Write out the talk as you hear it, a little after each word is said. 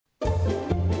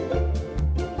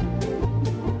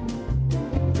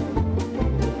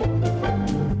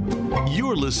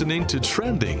You're listening to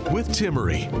Trending with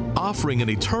Timmerie, offering an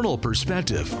eternal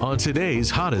perspective on today's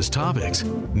hottest topics.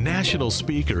 National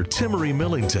speaker Timmerie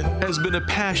Millington has been a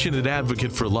passionate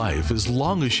advocate for life as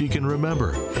long as she can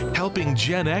remember, helping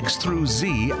Gen X through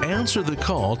Z answer the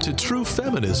call to true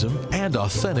feminism and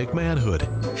authentic manhood.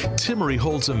 Timmerie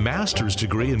holds a master's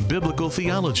degree in biblical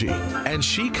theology, and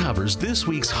she covers this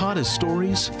week's hottest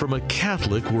stories from a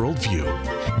Catholic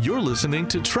worldview. You're listening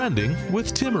to Trending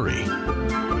with Timmerie.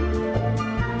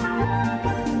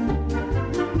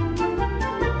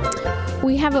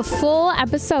 We have a full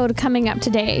episode coming up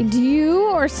today. Do you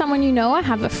or someone you know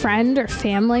have a friend or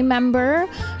family member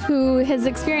who has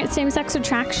experienced same-sex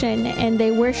attraction and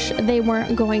they wish they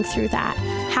weren't going through that?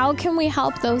 How can we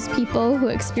help those people who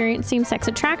experience same-sex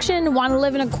attraction, want to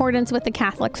live in accordance with the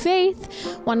Catholic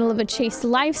faith, want to live a chaste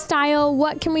lifestyle?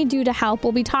 What can we do to help?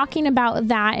 We'll be talking about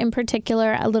that in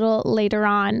particular a little later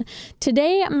on.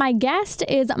 Today, my guest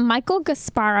is Michael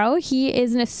Gasparo. He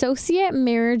is an associate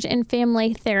marriage and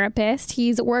family therapist.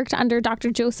 He's worked under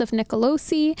Dr. Joseph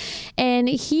Nicolosi, and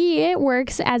he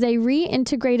works as a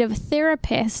reintegrative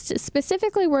therapist,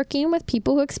 specifically working with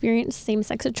people who experience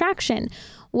same-sex attraction.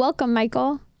 Welcome,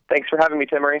 Michael. Thanks for having me,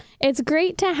 Timmerie. It's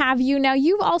great to have you. Now,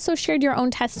 you've also shared your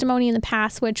own testimony in the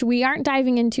past, which we aren't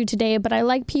diving into today, but I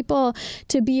like people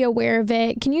to be aware of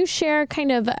it. Can you share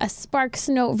kind of a Sparks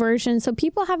Note version so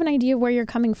people have an idea of where you're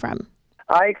coming from?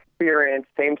 I experienced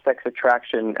same-sex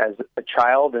attraction as a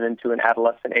child and into an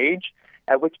adolescent age,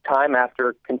 at which time,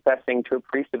 after confessing to a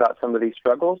priest about some of these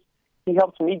struggles, he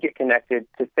helped me get connected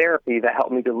to therapy that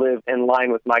helped me to live in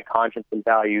line with my conscience and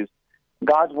values.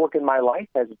 God's work in my life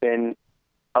has been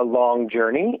a long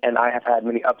journey, and I have had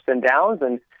many ups and downs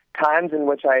and times in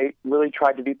which I really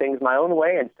tried to do things my own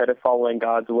way instead of following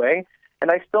God's way. And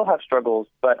I still have struggles,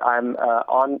 but I'm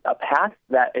on a path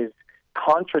that is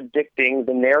contradicting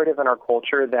the narrative in our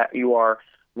culture that you are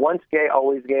once gay,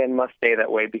 always gay, and must stay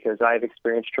that way, because I've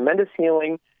experienced tremendous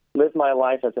healing, live my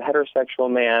life as a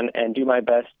heterosexual man, and do my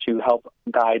best to help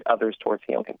guide others towards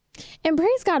healing. And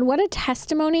praise God, what a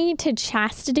testimony to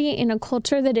chastity in a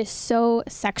culture that is so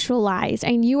sexualized.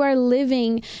 And you are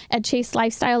living a chaste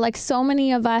lifestyle like so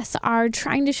many of us are,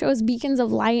 trying to show us beacons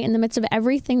of light in the midst of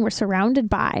everything we're surrounded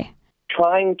by.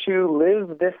 Trying to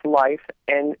live this life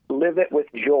and live it with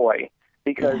joy,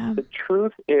 because the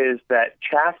truth is that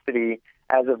chastity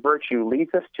as a virtue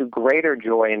leads us to greater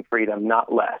joy and freedom,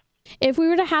 not less. If we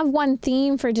were to have one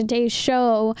theme for today's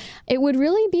show, it would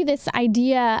really be this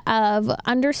idea of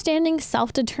understanding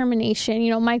self-determination.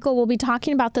 You know, Michael will be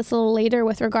talking about this a little later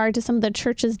with regard to some of the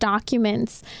church's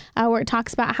documents, where it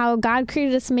talks about how God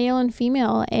created us male and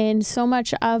female, and so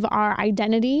much of our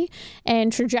identity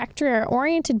and trajectory are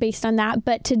oriented based on that.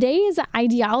 But today's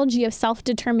ideology of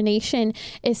self-determination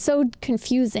is so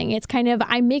confusing. It's kind of,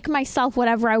 I make myself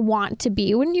whatever I want to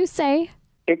be, wouldn't you say?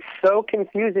 It's so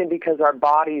confusing because our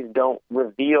bodies don't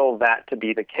reveal that to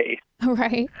be the case.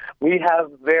 Right. We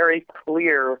have very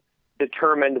clear,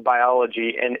 determined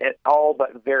biology in all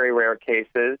but very rare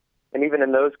cases. And even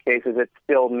in those cases, it's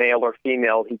still male or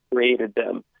female. He created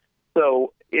them.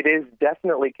 So it is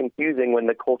definitely confusing when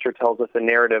the culture tells us a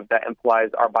narrative that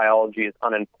implies our biology is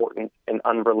unimportant and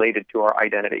unrelated to our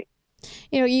identity.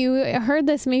 You know, you heard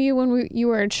this maybe when you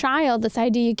were a child, this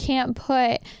idea you can't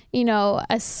put, you know,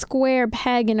 a square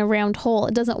peg in a round hole.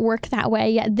 It doesn't work that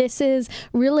way. Yet this is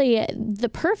really the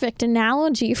perfect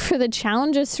analogy for the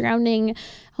challenges surrounding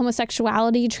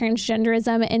homosexuality,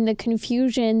 transgenderism, and the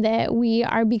confusion that we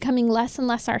are becoming less and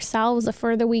less ourselves the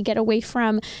further we get away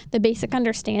from the basic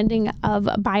understanding of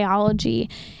biology.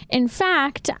 In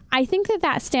fact, I think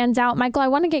that stands out. Michael, I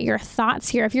want to get your thoughts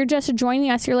here. If you're just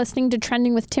joining us, you're listening to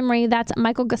Trending with Timmerie. That's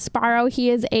Michael Gasparo. He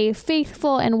is a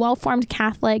faithful and well-formed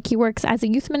Catholic. He works as a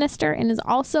youth minister and is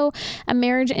also a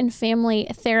marriage and family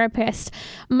therapist.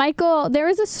 Michael, there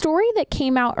is a story that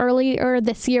came out earlier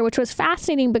this year, which was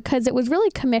fascinating because it was really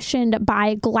commissioned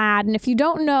by GLAAD. And if you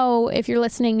don't know, if you're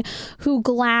listening, who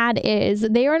GLAAD is,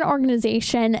 they are an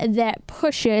organization that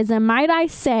pushes, and might I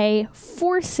say,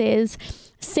 forces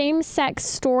same-sex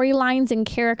storylines and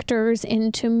characters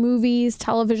into movies,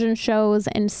 television shows,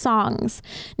 and songs.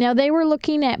 Now, they were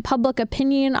looking at public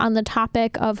opinion on the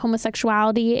topic of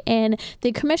homosexuality, and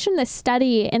they commissioned this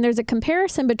study, and there's a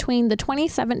comparison between the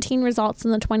 2017 results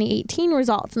and the 2018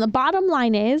 results. And the bottom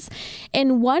line is,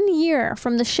 in 1 year,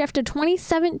 from the shift of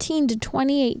 2017 to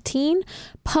 2018,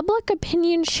 public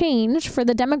opinion changed for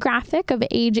the demographic of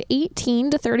age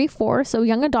 18 to 34, so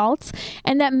young adults,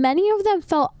 and that many of them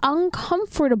felt uncomfortable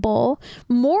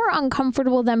more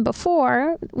uncomfortable than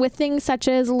before, with things such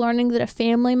as learning that a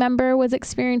family member was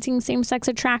experiencing same-sex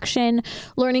attraction,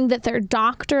 learning that their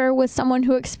doctor was someone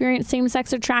who experienced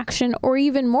same-sex attraction, or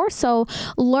even more so,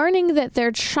 learning that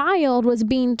their child was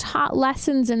being taught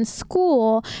lessons in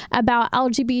school about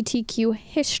LGBTQ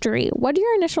history. What are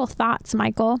your initial thoughts,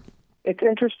 Michael? It's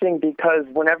interesting because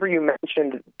whenever you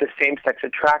mentioned the same-sex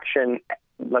attraction,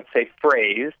 let's say,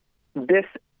 phrase, this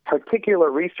particular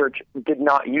research did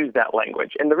not use that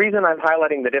language. And the reason I'm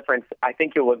highlighting the difference, I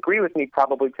think you'll agree with me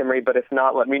probably, Timmerie, but if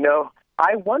not, let me know.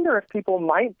 I wonder if people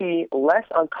might be less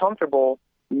uncomfortable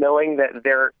knowing that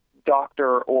their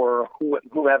doctor or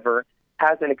whoever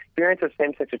has an experience of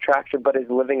same-sex attraction but is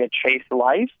living a chaste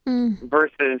life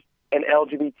versus an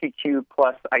LGBTQ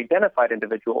plus identified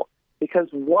individual. Because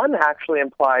one actually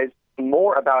implies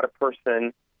more about a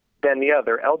person than the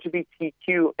other.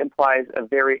 LGBTQ implies a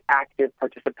very active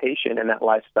participation in that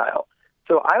lifestyle.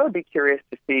 So I would be curious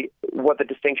to see what the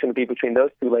distinction would be between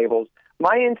those two labels.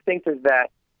 My instinct is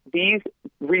that these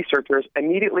researchers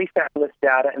immediately found this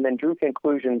data and then drew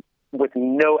conclusions with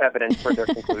no evidence for their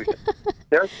conclusions.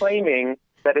 They're claiming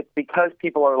that it's because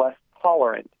people are less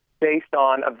tolerant based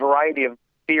on a variety of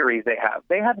theories they have.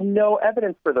 They have no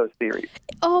evidence for those theories.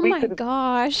 Oh my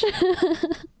gosh.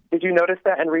 Did you notice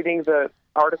that in reading the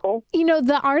article? You know,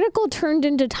 the article turned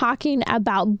into talking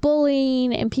about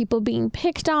bullying and people being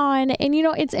picked on. And, you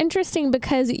know, it's interesting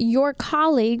because your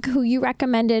colleague who you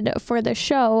recommended for the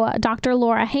show, Dr.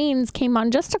 Laura Haynes, came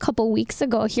on just a couple weeks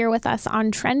ago here with us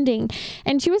on Trending.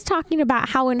 And she was talking about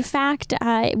how, in fact,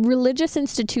 religious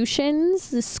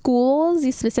institutions, the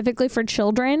schools, specifically for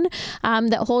children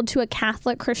that hold to a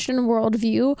Catholic Christian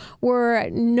worldview, were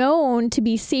known to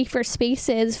be safer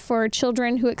spaces for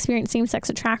children who experience same-sex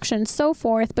attraction, so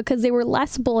forth, because they were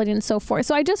less bullied and so forth.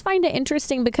 So I just find it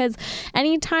interesting because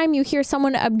anytime you hear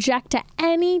someone object to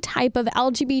any type of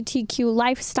LGBTQ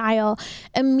lifestyle,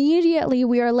 immediately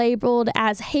we are labeled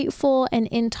as hateful and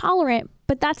intolerant.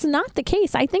 But that's not the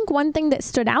case. I think one thing that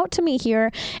stood out to me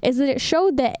here is that it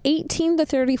showed that 18 to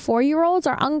 34-year-olds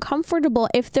are uncomfortable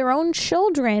if their own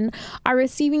children are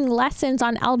receiving lessons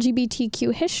on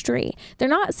LGBTQ history. They're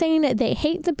not saying that they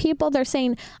hate the people. They're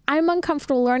saying, I'm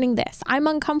uncomfortable learning this. I'm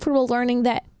uncomfortable learning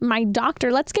that my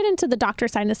doctor. Let's get into the doctor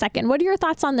side in a second. What are your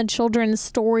thoughts on the children's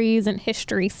stories and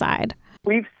history side?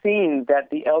 We've seen that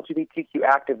the LGBTQ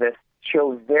activists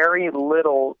show very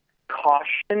little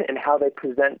caution in how they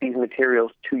present these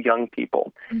materials to young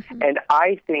people. And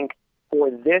I think for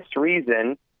this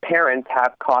reason, parents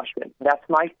have caution. That's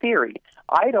my theory.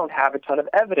 I don't have a ton of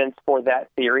evidence for that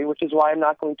theory, which is why I'm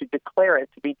not going to declare it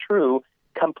to be true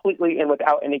completely and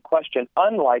without any question,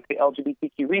 unlike the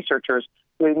LGBTQ researchers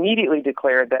who immediately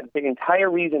declared that the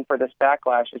entire reason for this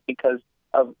backlash is because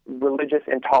of religious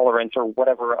intolerance or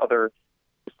whatever other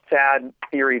sad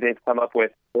theory they've come up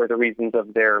with for the reasons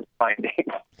of their findings.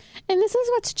 And this is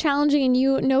what's challenging, and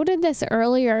you noted this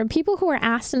earlier. People who were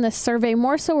asked in this survey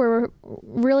more so were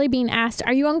really being asked,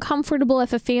 are you uncomfortable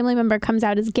if a family member comes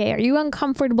out as gay? Are you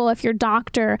uncomfortable if your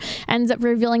doctor ends up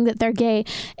revealing that they're gay?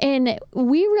 And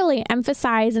we really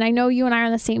emphasize, and I know you and I are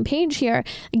on the same page here,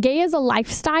 gay is a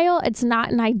lifestyle. It's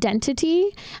not an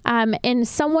identity. And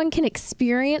someone can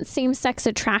experience same-sex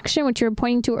attraction, which you were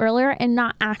pointing to earlier, and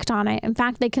not act on it. In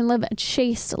fact, they can live a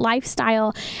chaste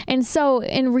lifestyle. And so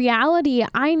in reality,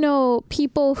 I know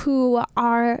people who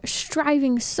are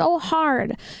striving so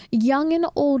hard, young and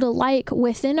old alike,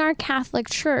 within our Catholic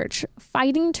Church,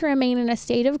 fighting to remain in a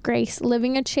state of grace,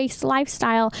 living a chaste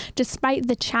lifestyle, despite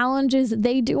the challenges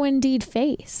they do indeed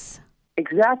face.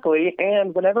 Exactly.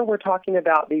 And whenever we're talking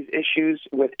about these issues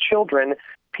with children,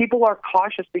 people are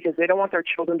cautious because they don't want their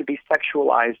children to be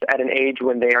sexualized at an age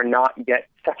when they are not yet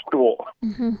sexual.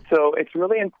 So it's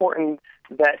really important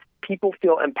that people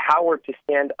feel empowered to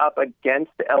stand up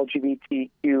against the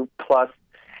LGBTQ plus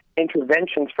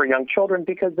interventions for young children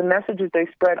because the messages they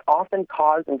spread often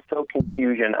cause and sow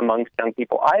confusion amongst young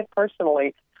people. I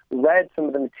personally read some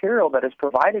of the material that is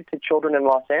provided to children in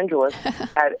Los Angeles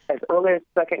at as early as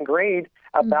second grade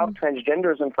about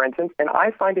transgenderism, for instance, and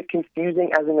I find it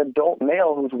confusing as an adult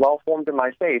male who's well-formed in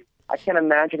my faith. I can't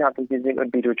imagine how confusing it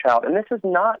would be to a child. And this is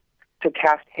not to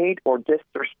cast hate or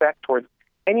disrespect towards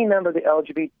any member of the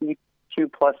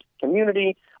LGBTQ plus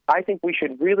community I think we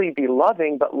should really be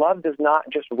loving, but love does not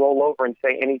just roll over and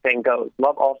say anything goes.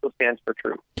 Love also stands for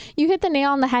truth. You hit the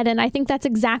nail on the head, and I think that's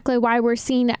exactly why we're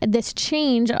seeing this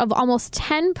change of almost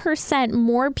 10%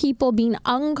 more people being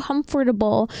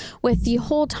uncomfortable with the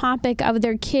whole topic of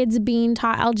their kids being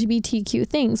taught LGBTQ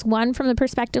things. One, from the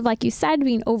perspective, like you said,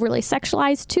 being overly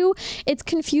sexualized. Two, it's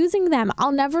confusing them.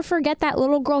 I'll never forget that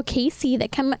little girl, Casey,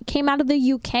 that came out of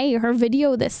the UK, her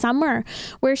video this summer,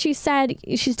 where she said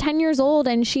she's 10 years old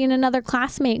and she and another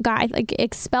classmate got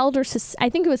expelled or I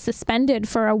think it was suspended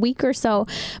for a week or so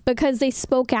because they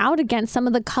spoke out against some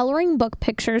of the coloring book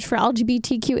pictures for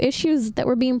LGBTQ issues that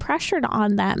were being pressured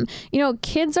on them.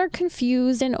 Kids are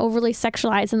confused and overly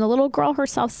sexualized. And the little girl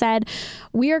herself said,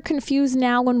 "We are confused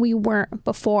now when we weren't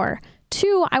before."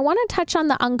 Two, I want to touch on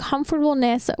the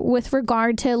uncomfortableness with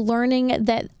regard to learning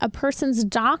that a person's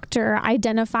doctor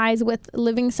identifies with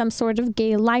living some sort of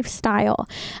gay lifestyle.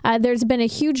 There's been a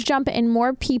huge jump in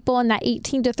more people in that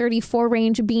 18 to 34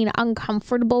 range being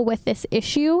uncomfortable with this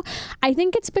issue. I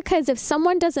think it's because if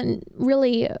someone doesn't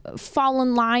really fall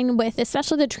in line with,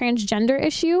 especially the transgender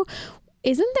issue,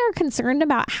 isn't there concern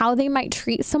about how they might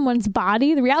treat someone's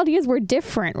body? The reality is we're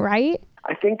different, right?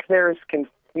 I think there's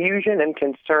confusion and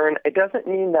concern. It doesn't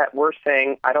mean that we're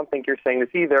saying, I don't think you're saying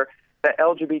this either, that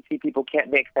LGBT people can't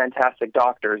make fantastic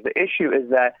doctors. The issue is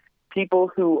that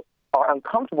people who are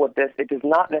uncomfortable with this, it does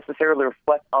not necessarily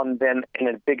reflect on them in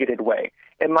a bigoted way.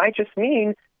 It might just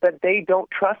mean that they don't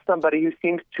trust somebody who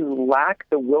seems to lack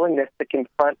the willingness to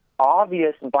confront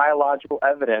obvious biological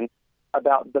evidence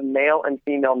about the male and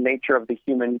female nature of the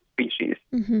human species.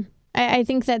 Mm-hmm. I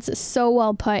think that's so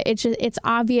well put. It's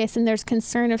obvious, and there's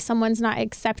concern if someone's not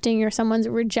accepting or someone's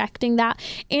rejecting that.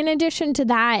 In addition to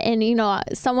that, and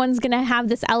someone's going to have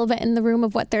this elephant in the room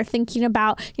of what they're thinking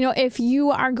about. If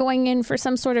you are going in for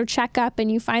some sort of checkup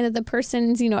and you find that the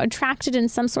person's attracted in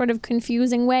some sort of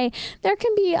confusing way, there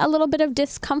can be a little bit of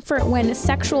discomfort when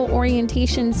sexual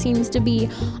orientation seems to be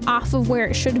off of where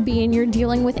it should be, and you're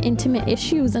dealing with intimate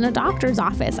issues in a doctor's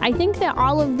office. I think that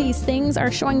all of these things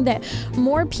are showing that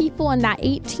more people in that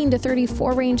 18 to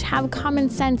 34 range have common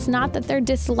sense, not that they're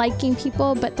disliking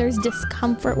people, but there's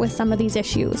discomfort with some of these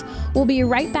issues. We'll be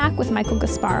right back with Michael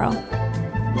Gasparo.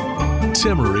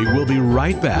 Timmerie will be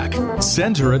right back.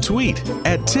 Send her a tweet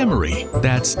at Timmerie.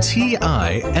 That's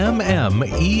TIMMERIE.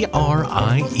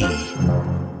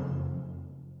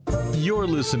 You're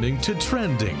listening to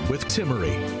Trending with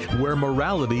Timmerie, where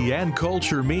morality and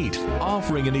culture meet,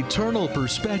 offering an eternal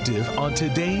perspective on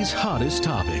today's hottest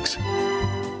topics.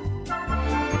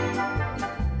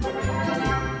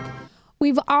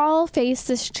 We've all faced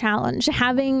this challenge,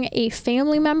 having a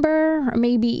family member or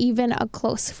maybe even a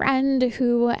close friend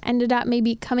who ended up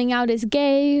maybe coming out as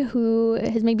gay, who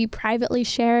has maybe privately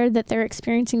shared that they're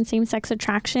experiencing same-sex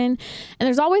attraction. And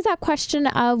there's always that question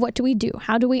of, what do we do?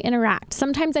 How do we interact?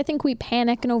 Sometimes I think we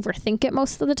panic and overthink it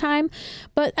most of the time.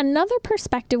 But another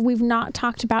perspective we've not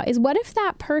talked about is, what if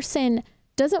that person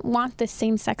doesn't want this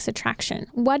same-sex attraction?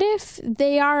 What if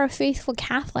they are a faithful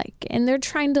Catholic and they're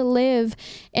trying to live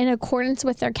in accordance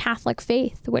with their Catholic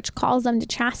faith, which calls them to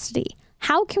chastity?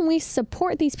 How can we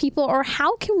support these people, or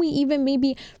how can we even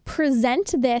maybe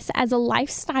present this as a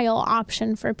lifestyle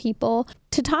option for people?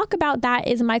 To talk about that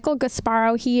is Michael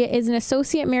Gasparo. He is an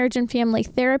associate marriage and family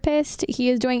therapist. He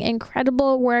is doing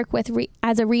incredible work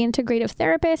as a reintegrative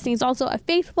therapist. And he's also a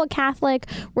faithful Catholic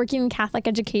working in Catholic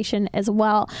education as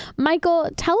well. Michael,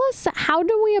 tell us, how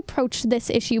do we approach this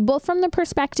issue, both from the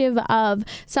perspective of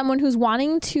someone who's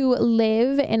wanting to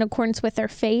live in accordance with their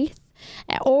faith,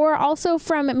 or also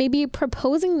from maybe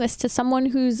proposing this to someone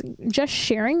who's just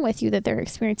sharing with you that they're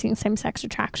experiencing same-sex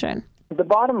attraction? The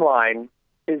bottom line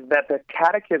is that the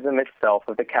Catechism itself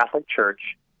of the Catholic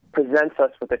Church presents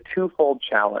us with a twofold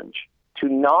challenge: to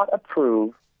not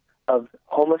approve of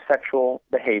homosexual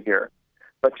behavior,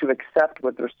 but to accept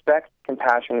with respect,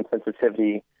 compassion, and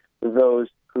sensitivity those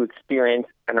who experience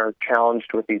and are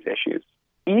challenged with these issues.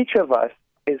 Each of us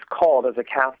is called as a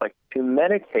Catholic to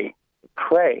meditate,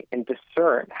 pray, and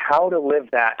discern how to live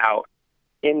that out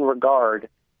in regard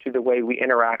to the way we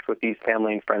interact with these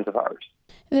family and friends of ours.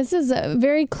 This is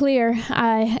very clear,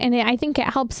 and I think it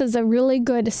helps as a really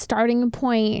good starting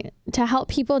point to help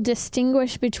people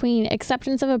distinguish between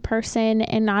acceptance of a person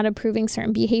and not approving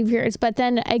certain behaviors. But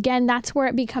then again, that's where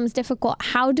it becomes difficult.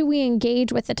 How do we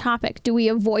engage with the topic? Do we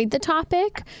avoid the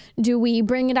topic? Do we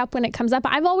bring it up when it comes up?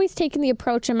 I've always taken the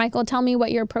approach, and Michael, tell me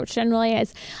what your approach generally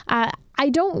is. I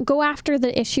don't go after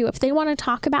the issue. If they want to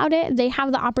talk about it, they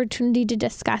have the opportunity to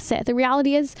discuss it. The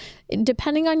reality is,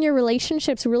 depending on your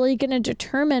relationship's really going to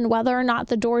determine whether or not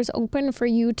the door is open for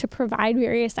you to provide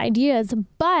various ideas.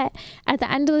 But at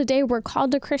the end of the day, we're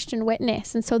called to Christian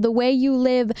witness. And so the way you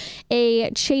live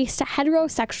a chaste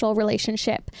heterosexual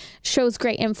relationship shows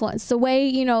great influence. The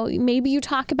way, maybe you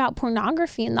talk about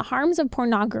pornography and the harms of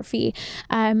pornography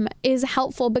is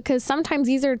helpful, because sometimes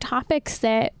these are topics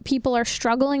that people are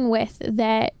struggling with,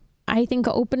 that I think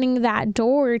opening that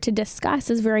door to discuss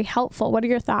is very helpful. What are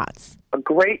your thoughts? A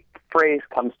great phrase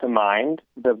comes to mind.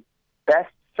 The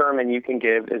best sermon you can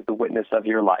give is the witness of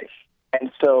your life.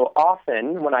 And so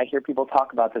often when I hear people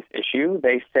talk about this issue,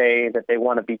 they say that they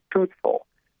want to be truthful.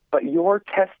 But your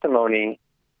testimony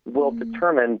will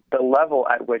determine the level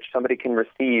at which somebody can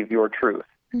receive your truth.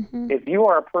 Mm-hmm. If you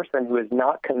are a person who is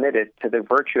not committed to the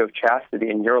virtue of chastity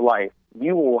in your life,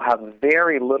 you will have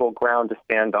very little ground to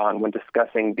stand on when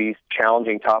discussing these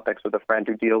challenging topics with a friend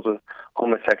who deals with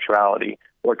homosexuality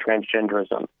or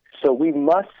transgenderism. So we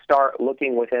must start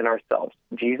looking within ourselves.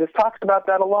 Jesus talks about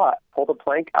that a lot. Pull the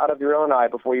plank out of your own eye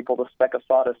before you pull the speck of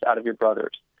sawdust out of your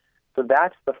brother's. So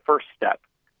that's the first step.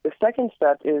 The second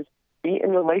step is be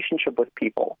in relationship with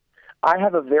people. I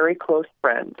have a very close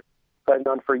friend who I've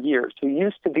known for years who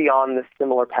used to be on this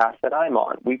similar path that I'm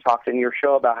on. We talked in your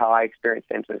show about how I experienced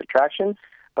same-sex attraction,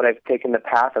 but I've taken the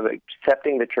path of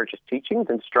accepting the church's teachings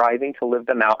and striving to live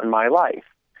them out in my life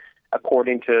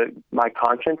according to my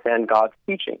conscience and God's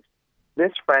teachings.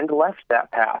 This friend left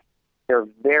that path. They're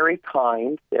very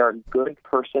kind. They're a good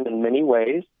person in many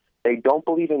ways. They don't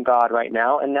believe in God right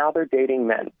now, and now they're dating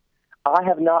men. I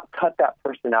have not cut that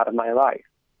person out of my life.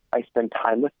 I spend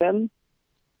time with them.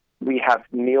 We have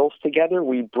meals together.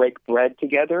 We break bread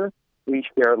together. We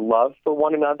share love for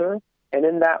one another. And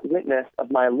in that witness of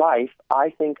my life,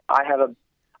 I think I have an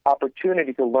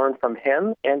opportunity to learn from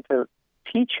him and to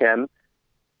teach him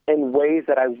in ways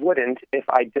that I wouldn't if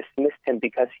I dismissed him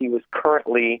because he was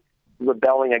currently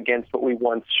rebelling against what we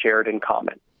once shared in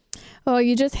common. Oh,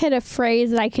 you just hit a phrase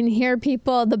that I can hear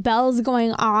the bells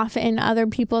going off in other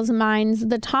people's minds.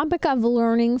 The topic of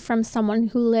learning from someone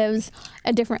who lives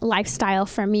a different lifestyle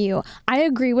from you. I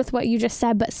agree with what you just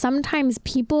said, but sometimes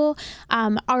people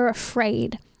are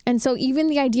afraid. And so even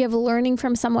the idea of learning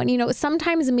from someone,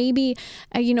 sometimes maybe,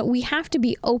 we have to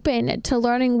be open to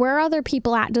learning where other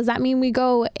people at. Does that mean we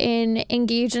go and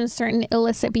engage in certain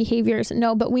illicit behaviors?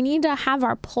 No, but we need to have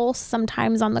our pulse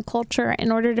sometimes on the culture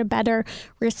in order to better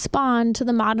respond to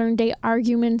the modern day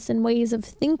arguments and ways of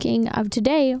thinking of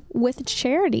today with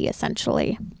charity,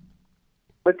 essentially.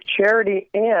 With charity,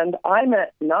 and I meant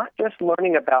not just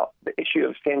learning about the issue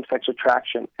of same-sex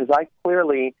attraction, because I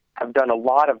clearly have done a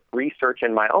lot of research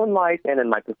in my own life and in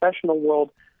my professional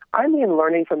world. I mean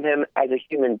learning from him as a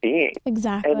human being.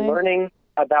 Exactly. And learning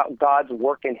about God's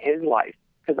work in his life,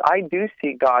 because I do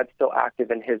see God still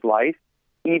active in his life.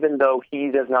 Even though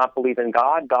he does not believe in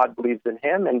God, God believes in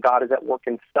him, and God is at work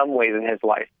in some ways in his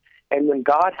life. And when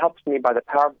God helps me by the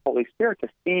power of the Holy Spirit to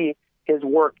see his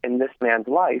work in this man's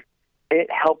life, it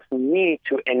helps me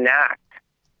to enact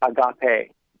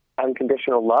agape,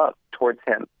 unconditional love towards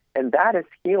him. And that is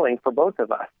healing for both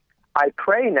of us. I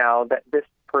pray now that this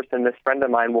person, this friend of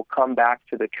mine, will come back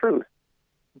to the truth.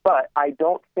 But I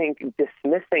don't think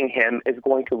dismissing him is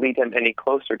going to lead him any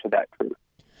closer to that truth.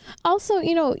 Also,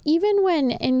 even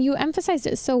when, and you emphasized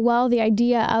it so well, the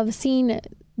idea of seeing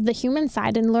the human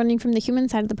side and learning from the human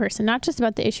side of the person, not just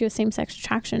about the issue of same-sex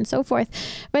attraction and so forth.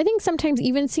 But I think sometimes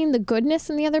even seeing the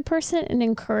goodness in the other person and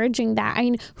encouraging that. I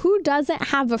mean, who doesn't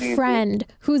have a friend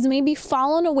who's maybe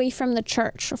fallen away from the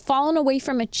church, fallen away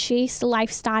from a chaste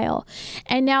lifestyle,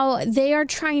 and now they are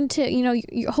trying to,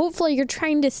 hopefully you're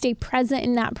trying to stay present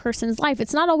in that person's life.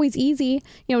 It's not always easy.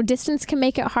 Distance can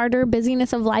make it harder.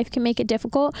 Busyness of life can make it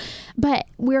difficult. But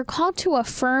we're called to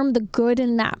affirm the good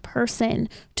in that person,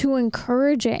 to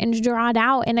encourage it and draw it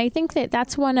out. And I think that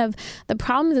that's one of the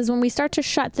problems is when we start to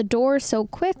shut the door so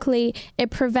quickly, it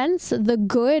prevents the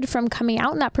good from coming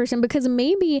out in that person, because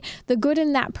maybe the good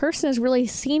in that person is really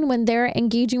seen when they're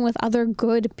engaging with other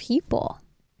good people.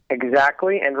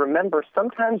 Exactly. And remember,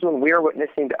 sometimes when we are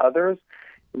witnessing to others,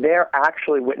 they're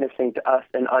actually witnessing to us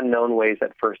in unknown ways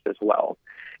at first as well.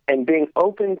 And being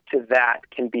open to that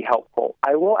can be helpful.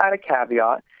 I will add a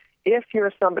caveat. If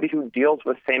you're somebody who deals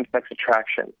with same-sex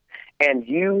attraction and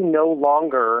you no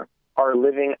longer are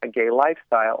living a gay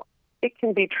lifestyle, it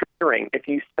can be triggering if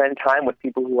you spend time with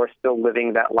people who are still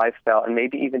living that lifestyle and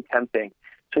maybe even tempting.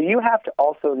 So you have to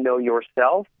also know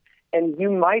yourself, and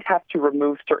you might have to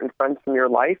remove certain friends from your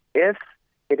life if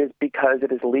it is because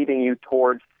it is leading you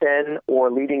towards sin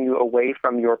or leading you away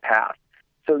from your path.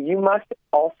 So you must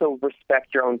also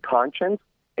respect your own conscience.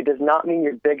 It does not mean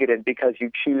you're bigoted because you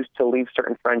choose to leave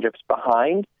certain friendships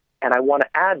behind. And I want to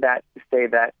add that to say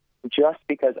that just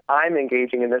because I'm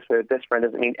engaging in this way with this friend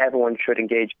doesn't mean everyone should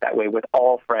engage that way with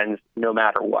all friends, no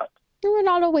matter what. We're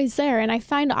not always there. And I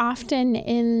find often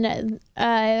in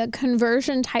a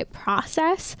conversion type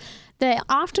process that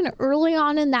often early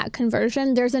on in that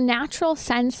conversion, there's a natural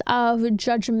sense of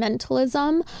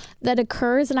judgmentalism that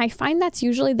occurs. And I find that's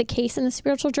usually the case in the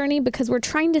spiritual journey because we're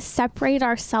trying to separate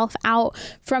ourselves out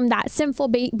from that sinful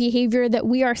behavior that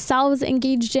we ourselves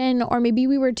engaged in, or maybe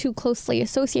we were too closely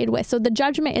associated with. So the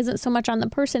judgment isn't so much on the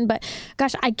person, but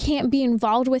gosh, I can't be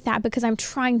involved with that because I'm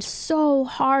trying so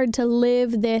hard to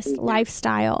live this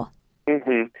lifestyle.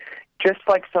 Mm-hmm. Just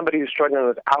like somebody who's struggling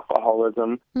with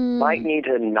alcoholism might need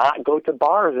to not go to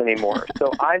bars anymore.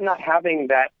 So I'm not having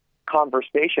that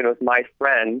conversation with my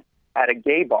friend at a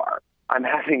gay bar. I'm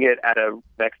having it at a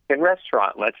Mexican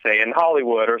restaurant, let's say, in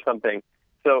Hollywood or something.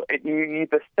 So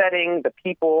the setting, the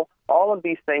people, all of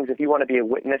these things, if you want to be a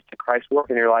witness to Christ's work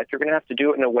in your life, you're going to have to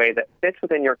do it in a way that fits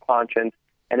within your conscience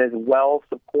and is well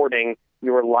supporting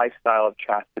your lifestyle of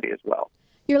chastity as well.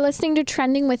 You're listening to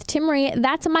Trending with Timmerie.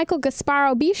 That's Michael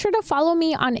Gasparo. Be sure to follow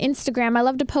me on Instagram. I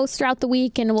love to post throughout the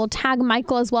week, and we'll tag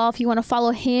Michael as well if you want to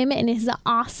follow him and his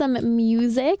awesome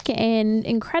music and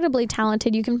incredibly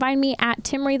talented. You can find me at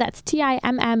Timmerie. That's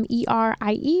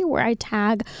Timmerie, where I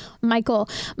tag Michael.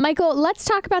 Michael, let's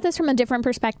talk about this from a different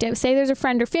perspective. Say there's a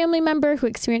friend or family member who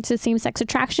experiences same-sex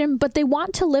attraction, but they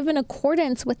want to live in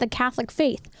accordance with the Catholic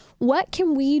faith. What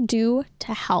can we do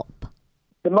to help?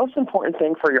 The most important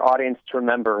thing for your audience to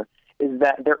remember is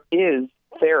that there is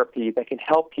therapy that can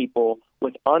help people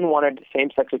with unwanted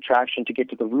same-sex attraction to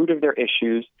get to the root of their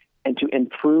issues and to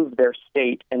improve their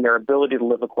state and their ability to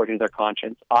live according to their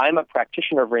conscience. I'm a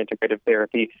practitioner of reintegrative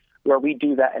therapy where we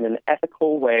do that in an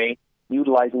ethical way,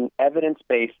 utilizing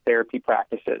evidence-based therapy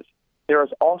practices. There is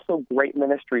also great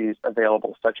ministries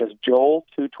available, such as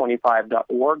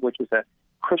Joel225.org, which is a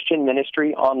Christian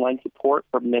ministry online support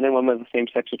for men and women of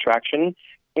same-sex attraction,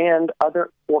 and other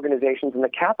organizations in the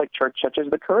Catholic Church, such as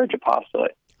the Courage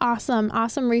Apostolate.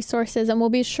 Awesome resources. And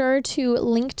we'll be sure to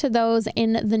link to those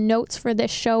in the notes for this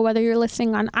show, whether you're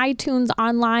listening on iTunes,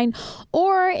 online,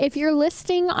 or if you're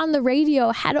listening on the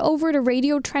radio, head over to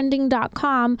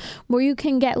radiotrending.com where you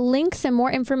can get links and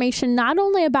more information, not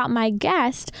only about my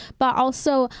guest, but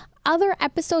also other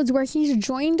episodes where he's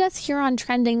joined us here on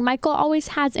Trending. Michael always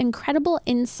has incredible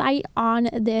insight on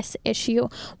this issue.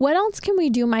 What else can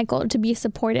we do, Michael, to be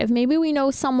supportive? Maybe we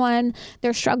know someone,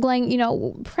 they're struggling,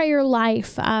 prayer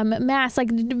life, mass,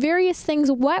 like various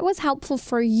things. What was helpful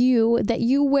for you that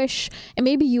you wish, and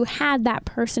maybe you had that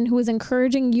person who was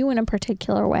encouraging you in a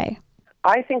particular way?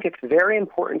 I think it's very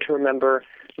important to remember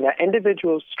that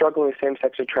individuals struggling with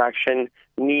same-sex attraction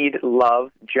need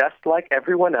love just like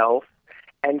everyone else.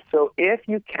 And so if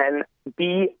you can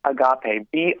be agape,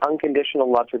 be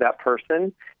unconditional love to that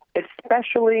person,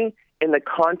 especially in the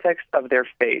context of their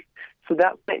faith. So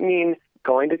that might mean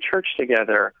going to church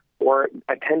together or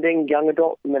attending young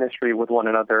adult ministry with one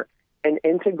another and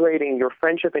integrating your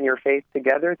friendship and your faith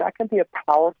together. That can be a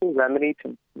powerful remedy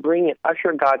to bring and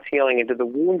usher God's healing into the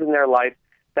wounds in their life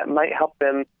that might help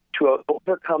them to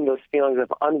overcome those feelings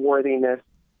of unworthiness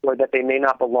or that they may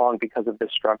not belong because of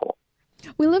this struggle.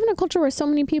 We live in a culture where so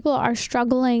many people are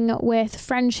struggling with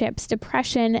friendships,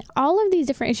 depression, all of these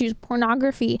different issues,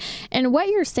 pornography. And what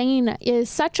you're saying is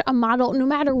such a model. No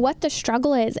matter what the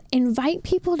struggle is, invite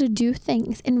people to do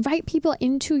things. Invite people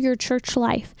into your church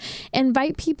life.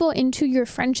 Invite people into your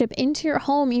friendship, into your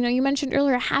home. You mentioned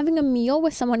earlier, having a meal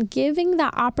with someone, giving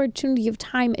that opportunity of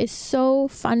time is so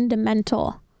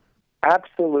fundamental.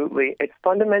 Absolutely. It's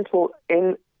fundamental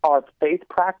in our faith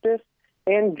practice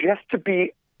and just to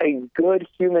be a good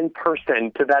human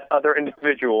person to that other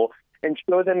individual and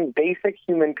show them basic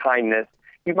human kindness.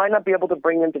 You might not be able to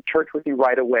bring them to church with you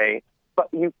right away, but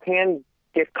you can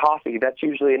get coffee. That's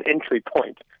usually an entry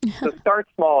point. So start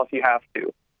small if you have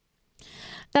to.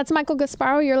 That's Michael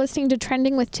Gasparo. You're listening to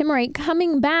Trending with Timmerie.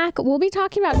 Coming back, we'll be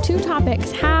talking about two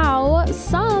topics: how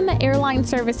some airline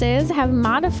services have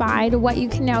modified what you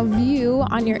can now view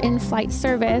on your in-flight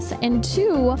service, and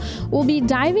two, we'll be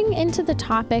diving into the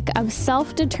topic of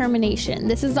self-determination.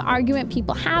 This is the argument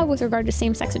people have with regard to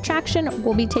same-sex attraction.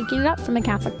 We'll be taking it up from a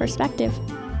Catholic perspective.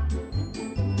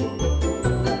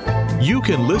 You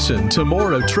can listen to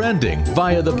more of Trending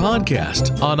via the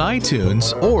podcast on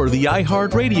iTunes or the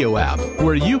iHeartRadio app,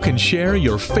 where you can share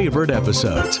your favorite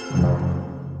episodes.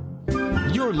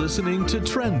 You're You're listening to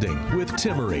Trending with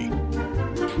Timmery.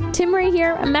 Timmery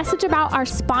here. A message about our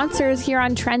sponsors here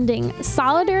on Trending.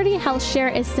 Solidarity Health Share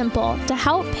is simple to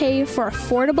help pay for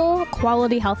affordable,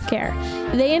 quality health care.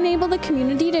 They enable the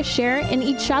community to share in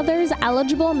each other's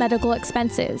eligible medical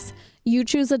expenses. You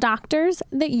choose the doctors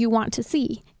that you want to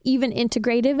see. Even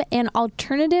integrative and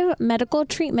alternative medical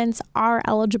treatments are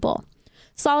eligible.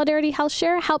 Solidarity Health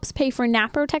Share helps pay for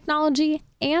NAPRO technology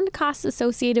and costs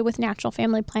associated with natural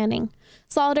family planning.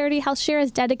 Solidarity Health Share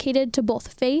is dedicated to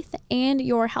both faith and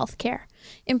your health care.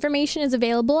 Information is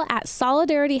available at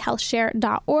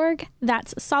solidarityhealthshare.org.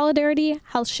 That's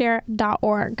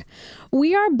solidarityhealthshare.org.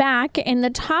 We are back, and the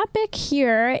topic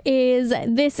here is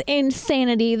this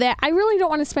insanity that I really don't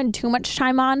want to spend too much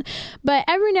time on, but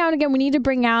every now and again we need to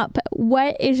bring up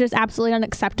what is just absolutely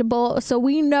unacceptable so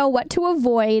we know what to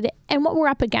avoid and what we're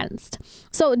up against.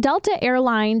 So Delta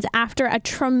Airlines, after a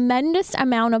tremendous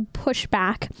amount of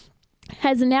pushback,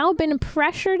 has now been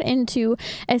pressured into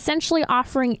essentially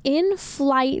offering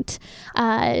in-flight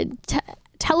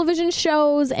television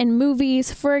shows and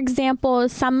movies. For example,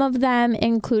 some of them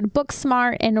include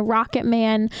Booksmart and Rocket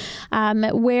Man,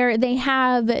 where they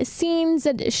have scenes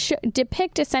that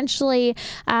depict essentially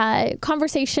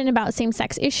conversation about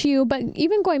same-sex issue, but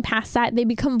even going past that, they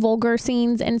become vulgar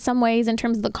scenes in some ways in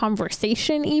terms of the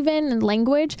conversation even and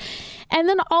language. And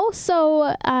then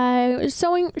also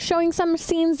showing some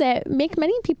scenes that make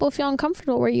many people feel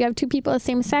uncomfortable, where you have two people of the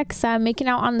same sex making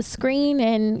out on the screen.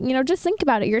 And, you know, just think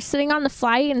about it. You're sitting on the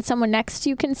flight and someone next to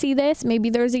you can see this. Maybe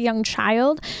there's a young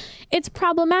child. It's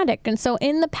problematic. And so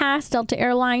in the past, Delta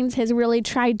Airlines has really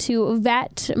tried to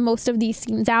vet most of these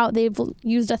scenes out. They've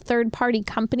used a third-party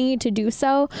company to do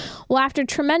so. Well, after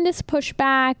tremendous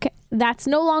pushback, that's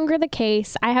no longer the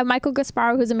case. I have Michael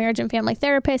Gasparo, who's a marriage and family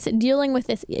therapist, dealing with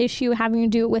this issue having to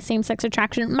do with same-sex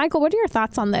attraction. Michael, what are your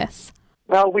thoughts on this?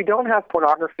 Well, we don't have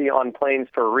pornography on planes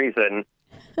for a reason.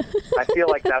 I feel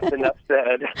like that's enough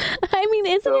said. I mean,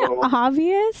 isn't it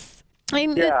obvious?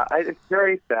 It's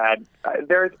very sad.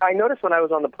 I noticed when I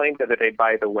was on the plane the other day,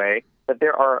 by the way, that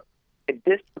there are a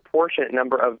disproportionate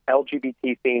number of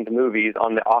LGBT-themed movies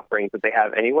on the offerings that they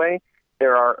have anyway.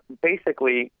 There are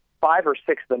basically 5 or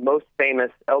 6 of the most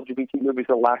famous LGBT movies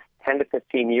in the last 10 to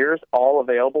 15 years, all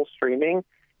available streaming.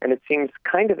 And it seems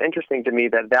kind of interesting to me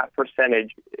that that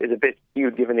percentage is a bit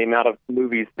skewed given the amount of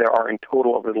movies there are in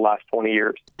total over the last 20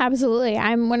 years. Absolutely.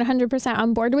 I'm 100%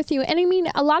 on board with you. And I mean,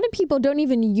 a lot of people don't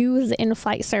even use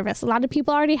in-flight service. A lot of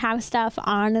people already have stuff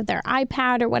on their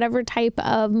iPad or whatever type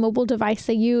of mobile device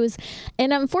they use.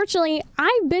 And unfortunately,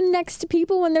 I've been next to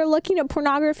people when they're looking at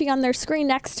pornography on their screen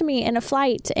next to me in a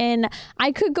flight. And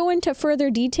I could go into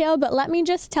further detail, but let me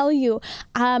just tell you,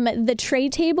 the tray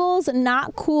tables,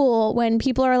 not cool when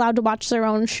people are allowed to watch their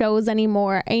own shows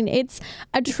anymore. I mean, it's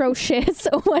atrocious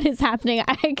what is happening.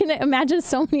 I can imagine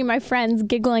so many of my friends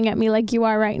giggling at me like you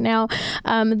are right now.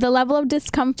 The level of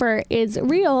discomfort is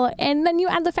real. And then you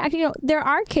add the fact, there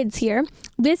are kids here.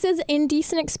 This is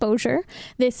indecent exposure.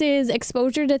 This is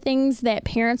exposure to things that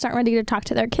parents aren't ready to talk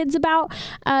to their kids about.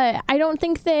 I don't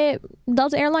think that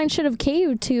Delta Airlines should have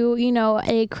caved to,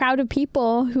 a crowd of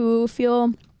people who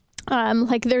feel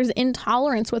like there's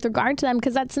intolerance with regard to them,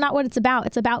 because that's not what it's about.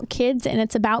 It's about kids, and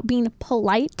it's about being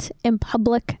polite in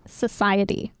public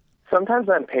society. Sometimes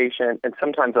I'm patient, and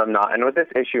sometimes I'm not. And with this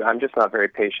issue, I'm just not very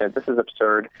patient. This is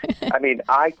absurd. I mean,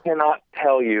 I cannot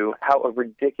tell you how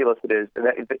ridiculous it is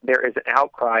that there is an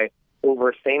outcry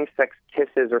over same-sex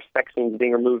kisses or sex scenes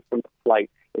being removed from the flight.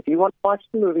 If you want to watch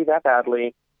the movie that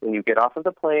badly, when you get off of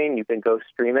the plane, you can go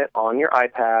stream it on your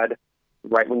iPad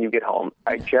right when you get home.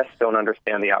 I just don't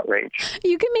understand the outrage.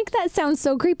 You can make that sound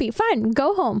so creepy. Fine,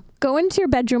 go home. Go into your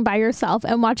bedroom by yourself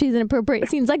and watch these inappropriate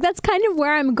scenes. Like, that's kind of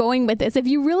where I'm going with this. If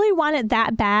you really want it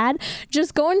that bad,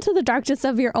 just go into the darkness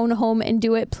of your own home and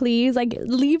do it, please. Like,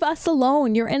 leave us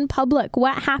alone. You're in public.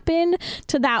 What happened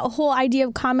to that whole idea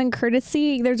of common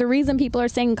courtesy? There's a reason people are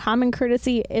saying common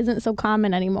courtesy isn't so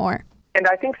common anymore. And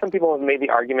I think some people have made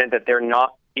the argument that they're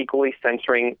not equally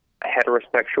censoring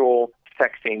heterosexual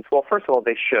sex scenes. Well, first of all,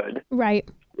 they should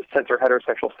censor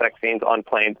heterosexual sex scenes on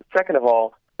planes. Second of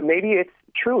all, maybe it's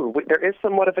true. There is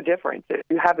somewhat of a difference. If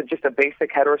you have just a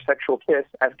basic heterosexual kiss,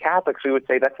 as Catholics, we would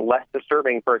say that's less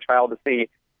disturbing for a child to see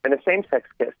than a same-sex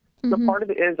kiss. So part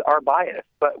of it is our bias,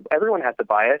 but everyone has a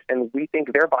bias, and we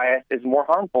think their bias is more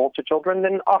harmful to children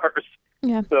than ours.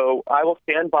 Yeah. So I will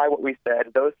stand by what we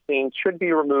said. Those scenes should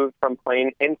be removed from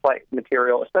plane in-flight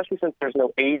material, especially since there's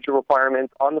no age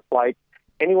requirements on the flight.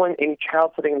 Any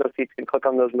child sitting in those seats can click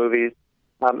on those movies.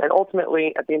 And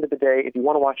ultimately, at the end of the day, if you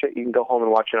want to watch it, you can go home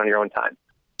and watch it on your own time.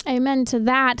 Amen to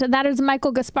that. That is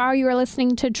Michael Gaspar. You are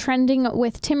listening to Trending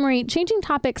with Timmerie. Changing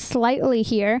topics slightly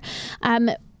here.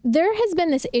 There has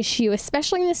been this issue,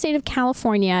 especially in the state of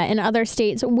California and other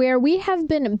states, where we have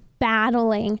been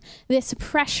battling this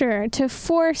pressure to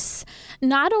force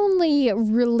not only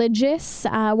religious,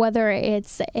 whether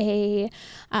it's a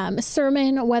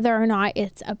sermon, whether or not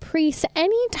it's a priest,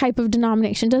 any type of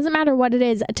denomination, doesn't matter what it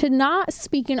is, to not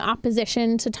speak in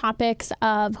opposition to topics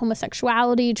of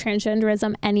homosexuality,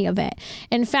 transgenderism, any of it.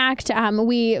 In fact,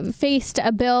 we faced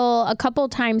a bill a couple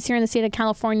times here in the state of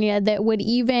California that would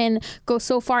even go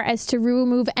so far as to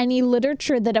remove any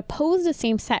literature that opposed the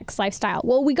same-sex lifestyle.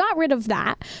 Well, we got rid of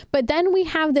that. But then we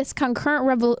have this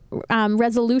concurrent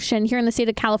resolution here in the state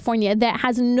of California that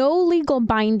has no legal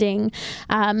binding,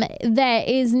 that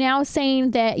is now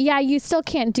saying that, yeah, you still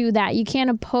can't do that. You can't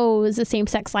oppose the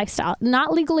same-sex lifestyle.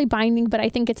 Not legally binding, but I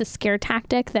think it's a scare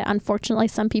tactic that unfortunately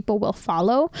some people will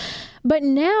follow. But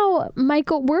now,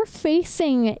 Michael, we're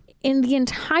facing in the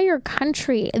entire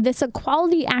country this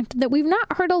Equality Act that we've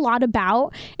not heard a lot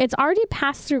about. It's already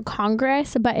passed through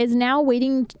Congress, but is now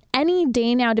waiting any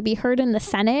day now to be heard in the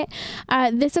Senate.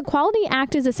 This Equality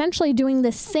Act is essentially doing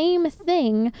the same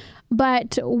thing,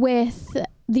 but with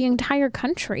the entire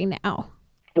country now.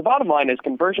 The bottom line is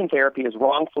conversion therapy is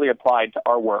wrongfully applied to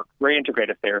our work,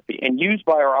 reintegrative therapy, and used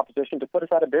by our opposition to put us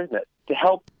out of business, to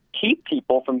help keep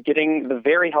people from getting the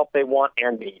very help they want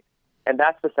and need. And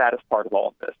that's the saddest part of all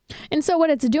of this. And so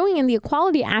what it's doing in the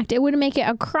Equality Act, it would make it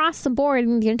across the board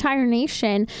in the entire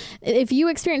nation. If you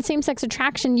experience same-sex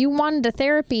attraction, you wanted a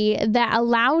therapy that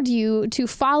allowed you to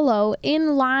follow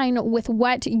in line with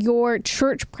what your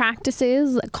church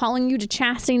practices, calling you to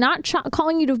chastity, not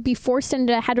calling you to be forced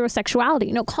into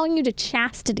heterosexuality, no, calling you to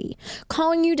chastity,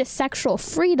 calling you to sexual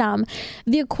freedom.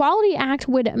 The Equality Act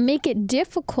would make it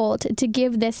difficult to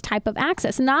give this type of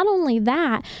access. Not only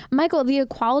that, Michael, the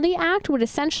Equality Act would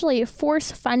essentially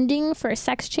force funding for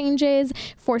sex changes,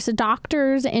 force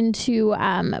doctors into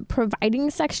providing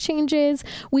sex changes.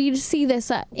 We'd see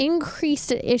this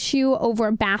increased issue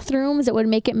over bathrooms. It would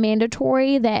make it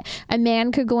mandatory that a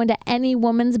man could go into any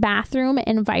woman's bathroom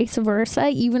and vice versa,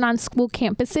 even on school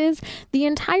campuses. The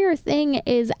entire thing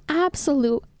is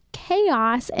absolute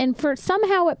chaos, and for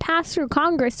somehow it passed through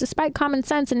Congress despite common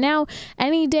sense, and now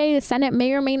any day the Senate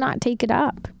may or may not take it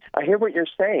up. I hear what you're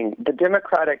saying. The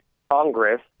Democratic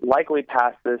Congress likely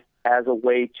passed this as a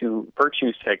way to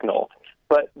virtue signal,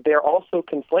 but they're also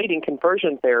conflating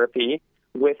conversion therapy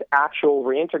with actual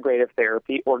reintegrative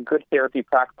therapy or good therapy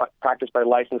practiced by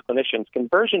licensed clinicians.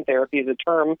 Conversion therapy is a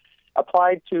term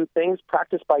applied to things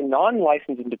practiced by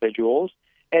non-licensed individuals,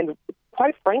 and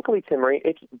quite frankly, Timmerie,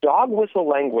 it's dog whistle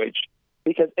language,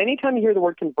 because anytime you hear the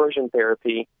word conversion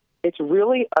therapy, it's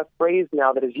really a phrase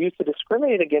now that is used to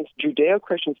discriminate against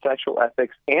Judeo-Christian sexual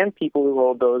ethics and people who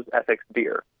hold those ethics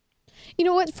dear. You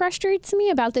know what frustrates me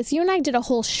about this? You and I did a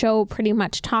whole show pretty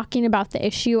much talking about the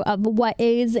issue of what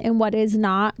is and what is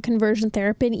not conversion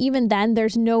therapy. And even then,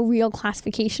 there's no real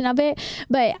classification of it.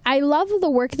 But I love the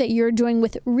work that you're doing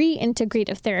with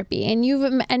reintegrative therapy. And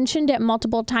you've mentioned it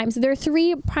multiple times. There are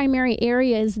three primary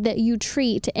areas that you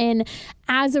treat. And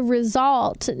as a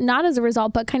result, not as a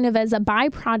result, but kind of as a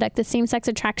byproduct, the same-sex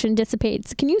attraction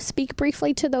dissipates. Can you speak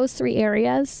briefly to those three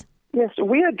areas? Yes,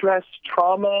 we address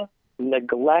trauma,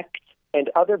 neglect, and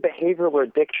other behavioral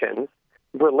addictions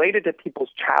related to people's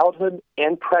childhood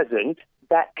and present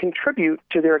that contribute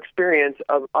to their experience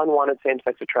of unwanted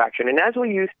same-sex attraction. And as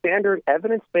we use standard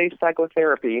evidence-based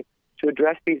psychotherapy to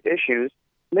address these issues,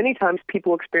 many times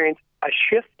people experience a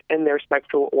shift in their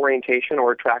sexual orientation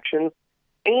or attraction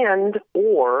and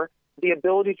or the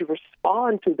ability to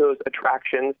respond to those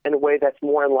attractions in a way that's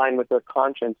more in line with their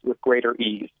conscience with greater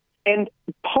ease. And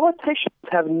politicians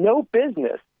have no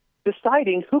business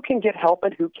deciding who can get help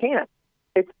and who can't.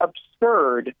 It's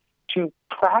absurd to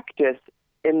practice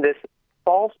in this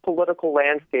false political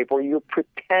landscape where you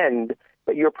pretend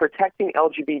that you're protecting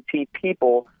LGBT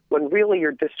people when really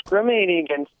you're discriminating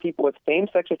against people with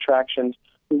same-sex attractions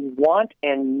who want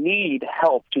and need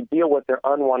help to deal with their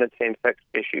unwanted same-sex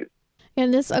issues.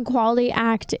 And this Equality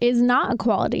Act is not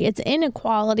equality. It's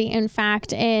inequality, in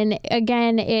fact. And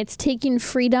again, it's taking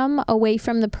freedom away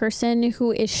from the person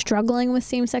who is struggling with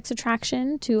same-sex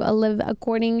attraction to live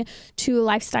according to a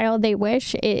lifestyle they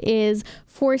wish. It is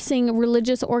force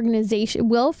religious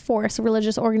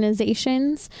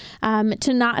organizations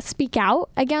to not speak out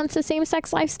against the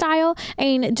same-sex lifestyle.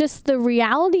 And just the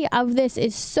reality of this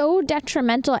is so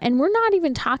detrimental. And we're not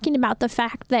even talking about the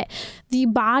fact that the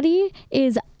body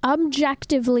is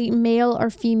objectively male or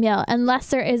female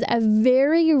unless there is a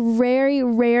very, very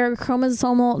rare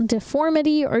chromosomal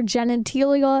deformity or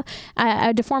genitalia,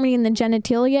 a deformity in the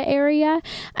genitalia area.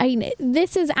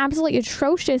 This is absolutely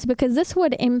atrocious because this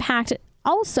would impact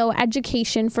also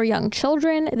education for young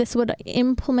children. This would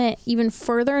implement even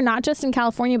further, not just in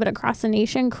California, but across the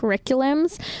nation,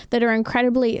 curriculums that are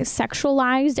incredibly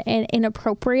sexualized and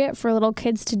inappropriate for little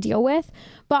kids to deal with.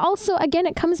 But also, again,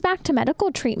 it comes back to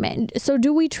medical treatment. So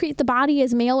do we treat the body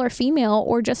as male or female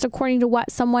or just according to what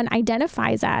someone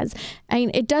identifies as?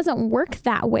 It doesn't work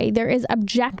that way. There is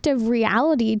objective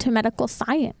reality to medical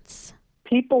science.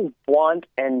 People want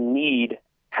and need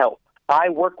help. I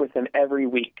work with them every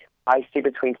week. I see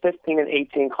between 15 and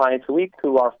 18 clients a week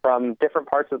who are from different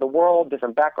parts of the world,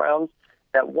 different backgrounds,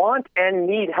 that want and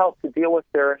need help to deal with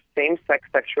their same-sex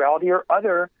sexuality or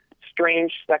other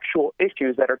strange sexual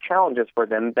issues that are challenges for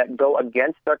them that go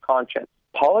against their conscience.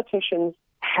 Politicians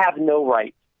have no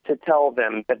right to tell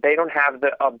them that they don't have the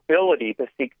ability to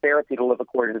seek therapy to live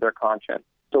according to their conscience.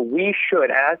 So we should,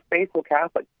 as faithful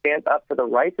Catholics, stand up for the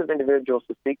rights of individuals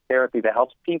to seek therapy that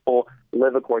helps people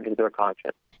live according to their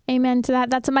conscience. Amen to that.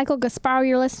 That's Michael Gasparro.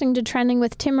 You're listening to Trending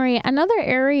with Timmerie. Another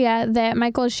area that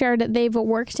Michael has shared that they've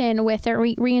worked in with their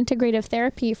reintegrative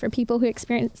therapy for people who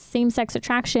experience same-sex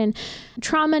attraction,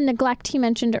 trauma, neglect, he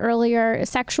mentioned earlier,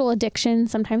 sexual addiction.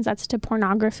 Sometimes that's to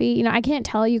pornography. I can't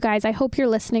tell you guys, I hope you're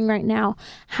listening right now,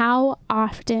 how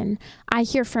often I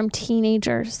hear from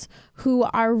teenagers who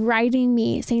are writing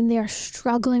me saying they are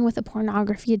struggling with a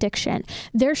pornography addiction.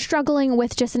 They're struggling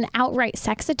with just an outright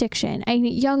sex addiction.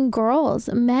 Young girls,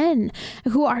 men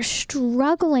who are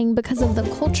struggling because of the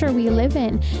culture we live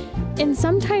in. And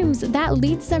sometimes that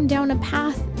leads them down a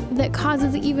path that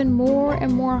causes even more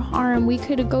and more harm. We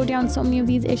could go down so many of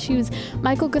these issues.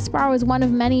 Michael Gasparro is one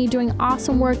of many doing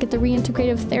awesome work at the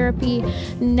Reintegrative Therapy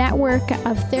Network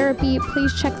of Therapy.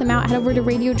 Please check them out. Head over to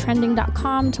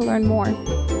radiotrending.com to learn more.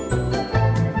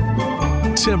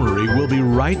 Timmerie will be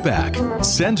right back.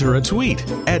 Send her a tweet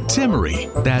at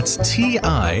Timmerie. That's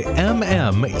TIMMERIE.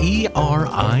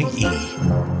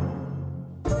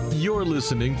 You're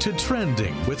listening to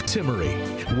Trending with Timmerie,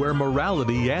 where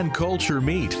morality and culture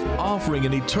meet, offering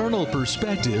an eternal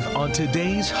perspective on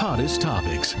today's hottest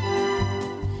topics.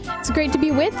 It's great to be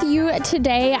with you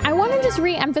today. I want to just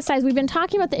re-emphasize, we've been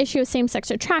talking about the issue of same-sex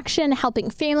attraction,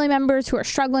 helping family members who are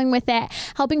struggling with it,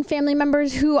 helping family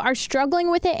members who are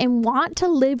struggling with it and want to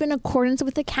live in accordance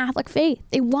with the Catholic faith.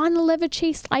 They want to live a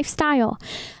chaste lifestyle.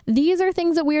 These are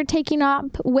things that we are taking up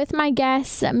with my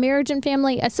guest,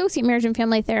 associate marriage and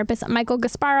family therapist, Michael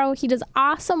Gasparro. He does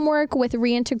awesome work with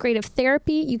reintegrative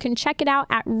therapy. You can check it out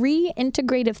at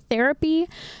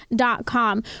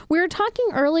reintegrativetherapy.com. We were talking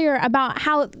earlier about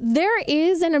how there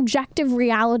is an objective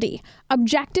reality.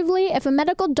 Objectively, if a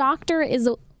medical doctor is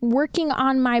working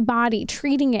on my body,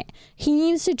 treating it, he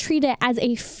needs to treat it as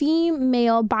a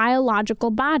female biological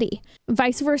body.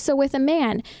 Vice versa with a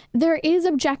man. There is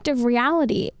objective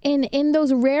reality. And in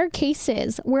those rare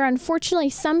cases where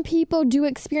unfortunately some people do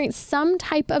experience some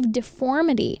type of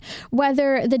deformity,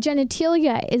 whether the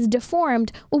genitalia is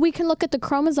deformed, well, we can look at the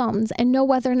chromosomes and know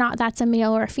whether or not that's a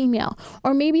male or a female.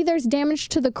 Or maybe there's damage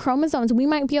to the chromosomes. We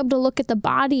might be able to look at the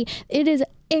body. It is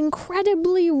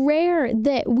incredibly rare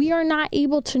that we are not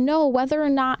able to know whether or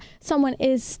not someone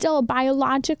is still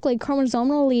biologically,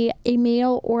 chromosomally a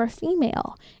male or a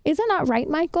female. Isn't that right,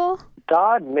 Michael?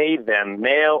 God made them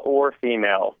male or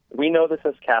female. We know this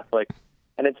as Catholics,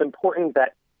 and it's important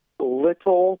that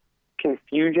little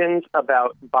confusions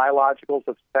about biologicals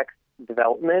of sex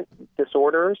development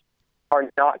disorders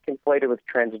are not conflated with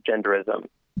transgenderism.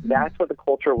 That's what the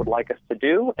culture would like us to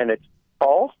do, and it's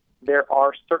false. There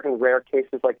are certain rare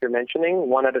cases, like you're mentioning,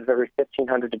 one out of every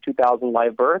 1,500 to 2,000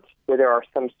 live births, where there are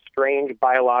some strange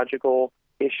biological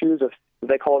issues of,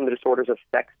 they call them the disorders of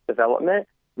sex development.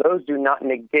 Those do not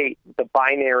negate the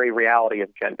binary reality of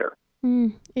gender.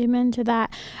 Amen to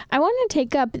that. I want to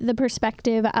take up the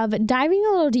perspective of diving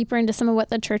a little deeper into some of what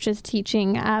the church is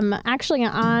teaching. Actually,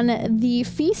 on the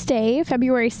feast day,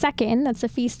 February 2nd, that's the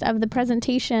feast of the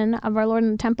presentation of our Lord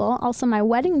in the Temple, also my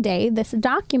wedding day, this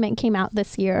document came out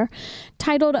this year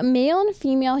titled Male and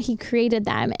Female, He Created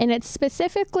Them. And it's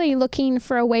specifically looking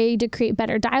for a way to create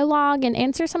better dialogue and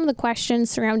answer some of the questions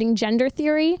surrounding gender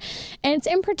theory. And it's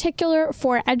in particular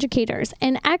for educators.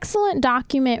 An excellent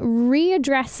document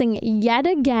readdressing yet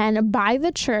again by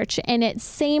the church in its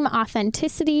same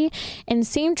authenticity and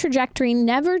same trajectory,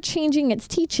 never changing its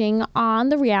teaching on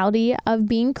the reality of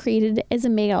being created as a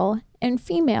male and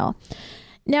female.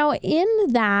 Now, in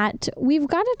that, we've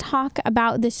got to talk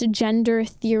about this gender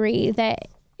theory that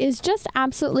is just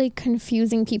absolutely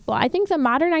confusing people. I think the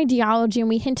modern ideology, and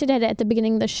we hinted at it at the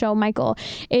beginning of the show, Michael,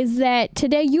 is that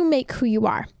today you make who you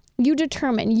are. You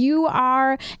determine. You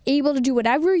are able to do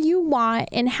whatever you want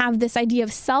and have this idea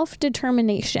of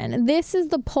self-determination. This is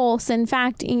the pulse. In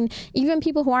fact, even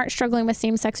people who aren't struggling with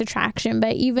same-sex attraction,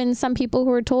 but even some people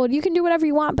who are told you can do whatever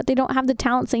you want, but they don't have the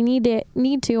talents they need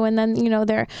to, and then,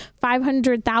 they're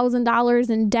 $500,000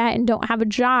 in debt and don't have a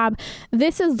job.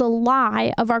 This is the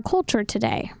lie of our culture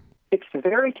today. It's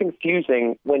very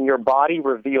confusing when your body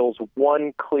reveals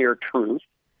one clear truth,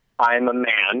 I'm a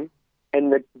man,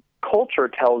 and the culture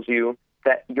tells you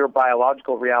that your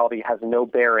biological reality has no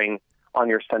bearing on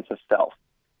your sense of self.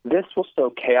 This will sow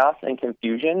chaos and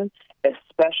confusion,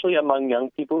 especially among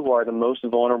young people who are the most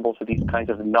vulnerable to these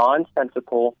kinds of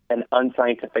nonsensical and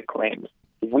unscientific claims.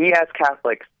 We as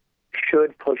Catholics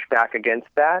should push back against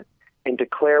that and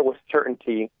declare with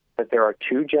certainty that there are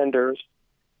two genders,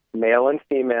 male and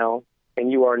female,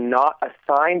 and you are not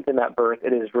assigned them at birth.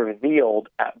 It is revealed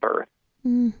at birth.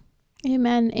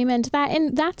 Amen. Amen to that.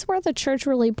 And that's where the church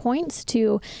really points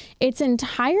to its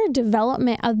entire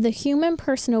development of the human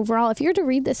person overall. If you're to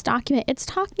read this document, it's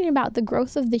talking about the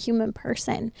growth of the human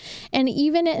person. And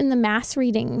even in the Mass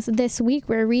readings this week,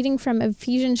 we're reading from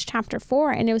Ephesians chapter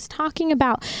 4, and it was talking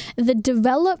about the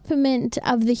development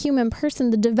of the human person,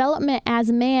 the development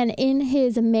as man in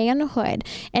his manhood,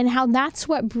 and how that's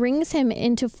what brings him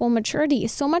into full maturity.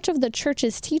 So much of the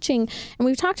church's teaching, and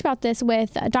we've talked about this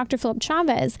with Dr. Philip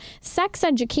Chavez, sex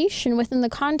education within the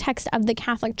context of the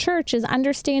Catholic Church is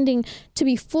understanding to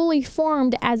be fully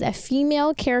formed as a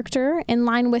female character in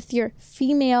line with your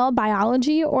female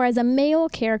biology, or as a male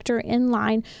character in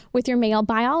line with your male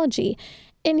biology.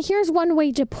 And here's one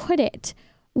way to put it.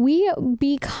 We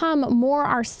become more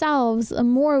ourselves the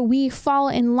more we fall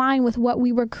in line with what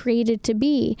we were created to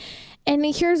be. And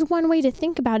here's one way to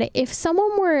think about it. If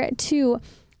someone were to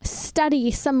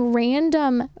study some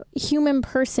random human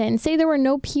person, say there were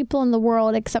no people in the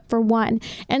world except for one,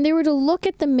 and they were to look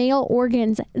at the male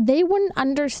organs, they wouldn't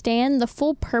understand the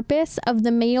full purpose of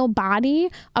the male body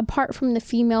apart from the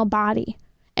female body,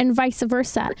 and vice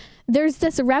versa. There's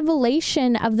this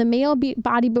revelation of the male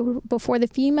body before the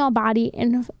female body,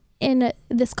 and in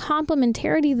this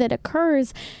complementarity that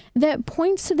occurs that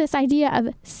points to this idea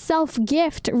of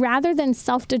self-gift rather than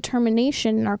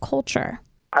self-determination in our culture.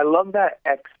 I love that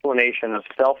explanation of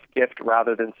self-gift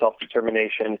rather than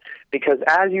self-determination, because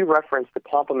as you reference the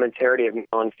complementarity of male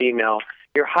and female,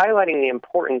 you're highlighting the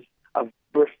importance of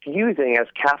refusing as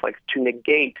Catholics to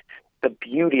negate the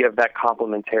beauty of that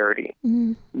complementarity.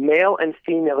 Male and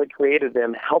female that created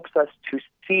them helps us to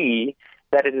see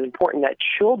that it is important that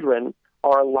children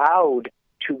are allowed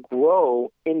to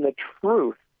grow in the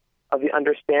truth of the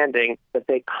understanding that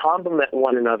they complement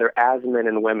one another as men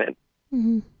and women.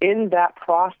 In that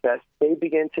process, they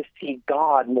begin to see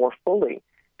God more fully.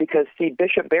 Because, see,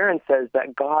 Bishop Barron says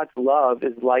that God's love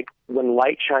is like when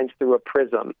light shines through a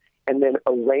prism and then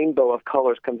a rainbow of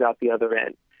colors comes out the other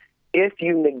end. If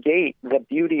you negate the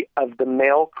beauty of the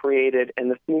male created and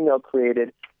the female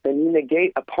created, then you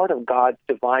negate a part of God's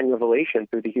divine revelation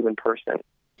through the human person.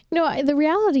 The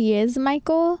reality is,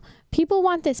 Michael, people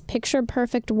want this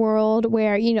picture-perfect world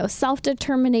where,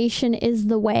 self-determination is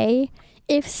the way.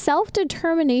 If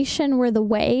self-determination were the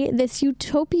way, this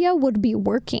utopia would be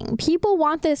working. People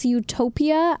want this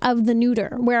utopia of the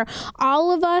neuter, where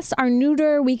all of us are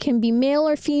neuter. We can be male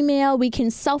or female. We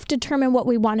can self-determine what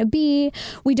we want to be.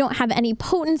 We don't have any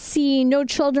potency. No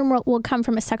children will come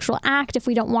from a sexual act if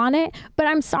we don't want it. But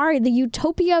I'm sorry, the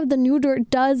utopia of the neuter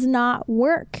does not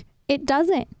work. It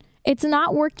doesn't. It's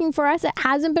not working for us. It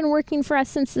hasn't been working for us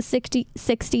since the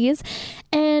 60s.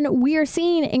 And we are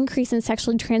seeing an increase in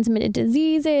sexually transmitted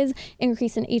diseases,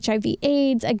 increase in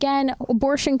HIV/AIDS. Again,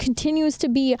 abortion continues to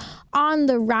be on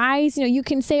the rise. You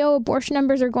can say, abortion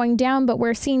numbers are going down, but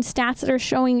we're seeing stats that are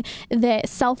showing that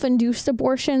self-induced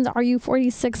abortions,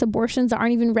 RU46 abortions that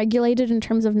aren't even regulated in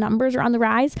terms of numbers, are on the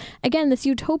rise. Again, this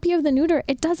utopia of the neuter,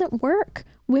 it doesn't work.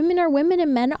 Women are women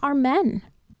and men are men.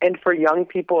 And for young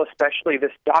people especially,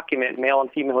 this document, Male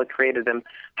and Female Had Created Them,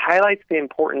 highlights the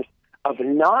importance of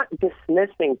not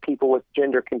dismissing people with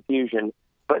gender confusion,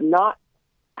 but not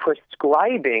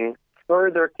prescribing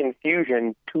further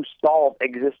confusion to solve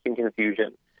existing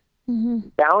confusion.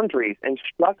 Boundaries and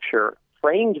structure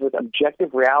framed with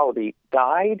objective reality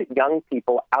guide young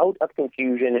people out of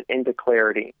confusion and into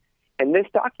clarity. And this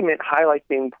document highlights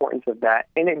the importance of that,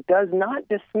 and it does not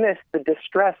dismiss the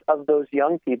distress of those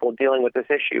young people dealing with this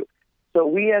issue. So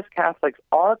we as Catholics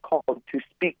are called to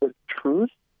speak with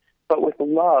truth, but with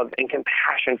love and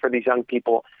compassion for these young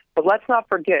people. But let's not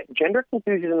forget, gender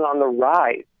confusion is on the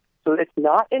rise. So it's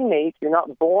not innate. You're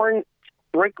not born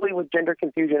strictly with gender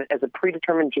confusion as a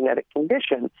predetermined genetic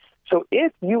condition. So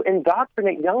if you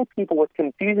indoctrinate young people with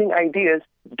confusing ideas,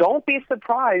 don't be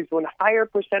surprised when higher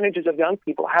percentages of young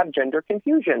people have gender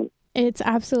confusion. It's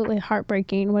absolutely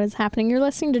heartbreaking what is happening. You're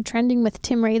listening to Trending with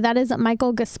Timmerie. That is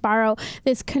Michael Gasparro.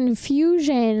 This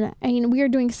confusion, I mean, we are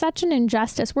doing such an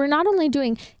injustice. We're not only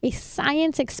doing a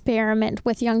science experiment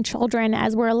with young children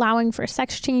as we're allowing for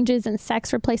sex changes and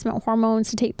sex replacement hormones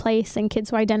to take place in kids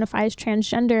who identify as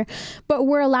transgender, but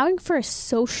we're allowing for a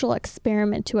social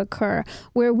experiment to occur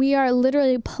where we are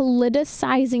literally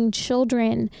politicizing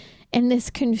children. And this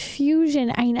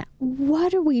confusion,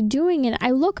 what are we doing? And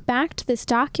I look back to this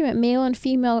document, male and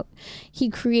female, he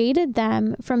created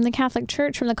them from the Catholic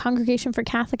Church, from the Congregation for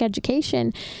Catholic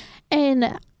Education.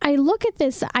 And I look at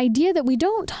this idea that we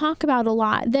don't talk about a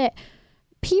lot, that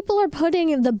people are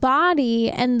putting the body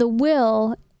and the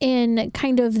will in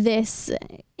kind of this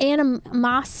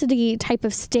animosity type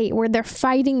of state where they're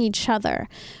fighting each other.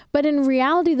 But in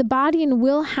reality, the body and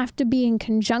will have to be in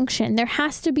conjunction. There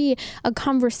has to be a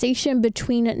conversation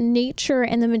between nature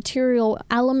and the material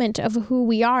element of who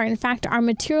we are. In fact, our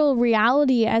material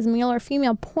reality as male or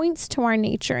female points to our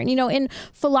nature. And, in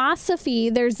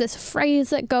philosophy, there's this phrase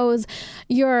that goes,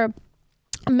 you're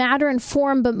matter and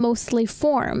form, but mostly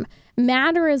form.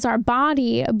 Matter is our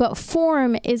body, but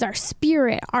form is our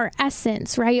spirit, our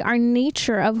essence, right? Our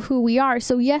nature of who we are.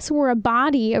 So yes, we're a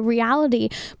body, a reality,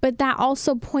 but that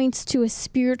also points to a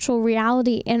spiritual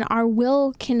reality, and our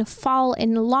will can fall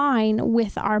in line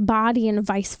with our body and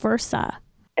vice versa.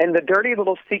 And the dirty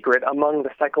little secret among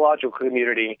the psychological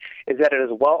community is that it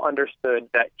is well understood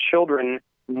that children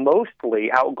mostly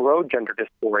outgrow gender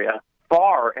dysphoria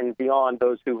far and beyond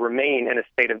those who remain in a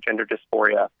state of gender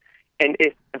dysphoria. And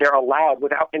if they're allowed,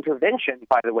 without intervention,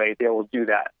 by the way, they will do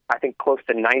that. I think close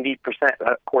to 90%,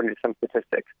 according to some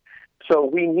statistics. So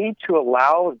we need to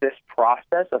allow this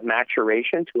process of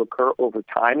maturation to occur over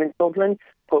time in children.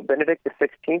 Pope Benedict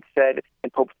XVI said,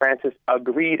 and Pope Francis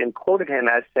agreed and quoted him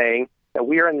as saying, that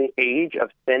we are in the age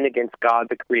of sin against God,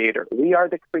 the Creator. We are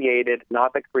the created,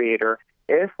 not the Creator.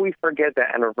 If we forget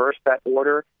that and reverse that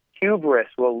order, hubris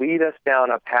will lead us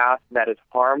down a path that is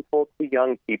harmful to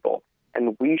young people.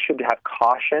 And we should have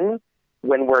caution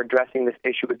when we're addressing this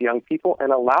issue with young people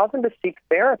and allow them to seek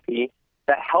therapy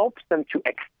that helps them to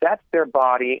accept their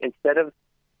body instead of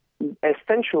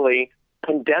essentially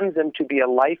condemns them to be a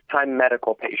lifetime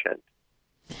medical patient.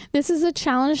 This is a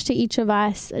challenge to each of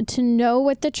us to know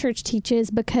what the church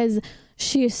teaches, because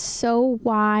she is so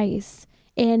wise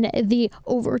in the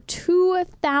over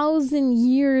 2,000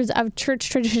 years of church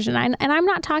tradition. And I'm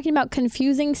not talking about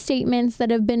confusing statements that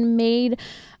have been made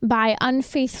by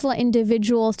unfaithful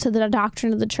individuals to the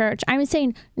doctrine of the church. I'm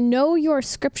saying know your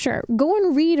scripture. Go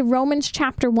and read Romans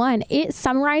chapter 1. It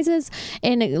summarizes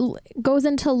and it goes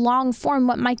into long form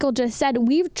what Michael just said.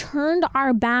 We've turned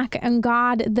our back on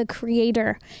God, the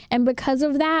Creator. And because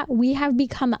of that, we have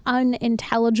become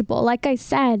unintelligible. Like I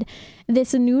said,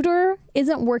 this neuter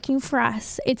isn't working for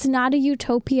us. It's not a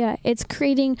utopia. It's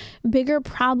creating bigger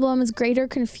problems, greater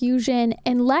confusion,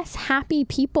 and less happy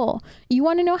people. You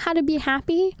want to know how to be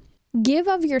happy? Give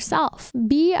of yourself.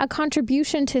 Be a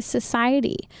contribution to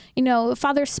society.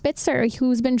 Father Spitzer,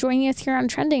 who's been joining us here on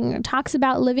Trending, talks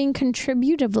about living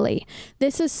contributively.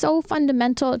 This is so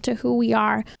fundamental to who we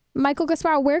are. Michael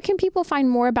Gasparro, where can people find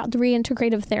more about the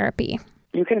reintegrative therapy?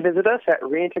 You can visit us at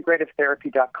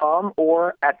reintegrativetherapy.com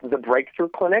or at the Breakthrough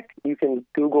Clinic. You can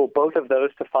Google both of those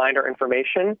to find our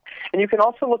information. And you can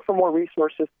also look for more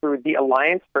resources through the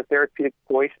Alliance for Therapeutic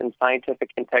Choice and Scientific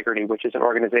Integrity, which is an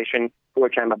organization for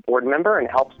which I'm a board member and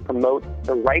helps promote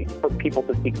the right for people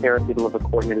to seek therapy to live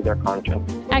according to their conscience.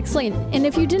 Excellent. And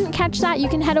if you didn't catch that, you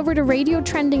can head over to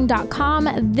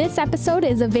radiotrending.com. This episode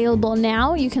is available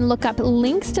now. You can look up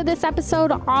links to this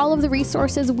episode, all of the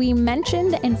resources we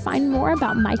mentioned, and find more about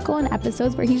Michael and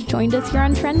episodes where he's joined us here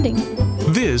on Trending.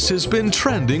 This has been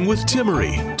Trending with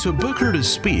Timmerie. To book her to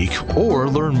speak or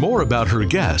learn more about her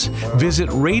guests, visit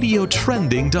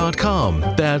radiotrending.com.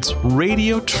 That's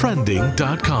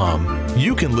radiotrending.com.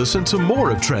 You can listen to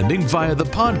more of Trending via the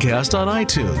podcast on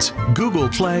iTunes, Google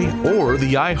Play, or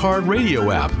the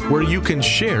iHeartRadio app, where you can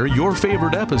share your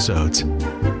favorite episodes.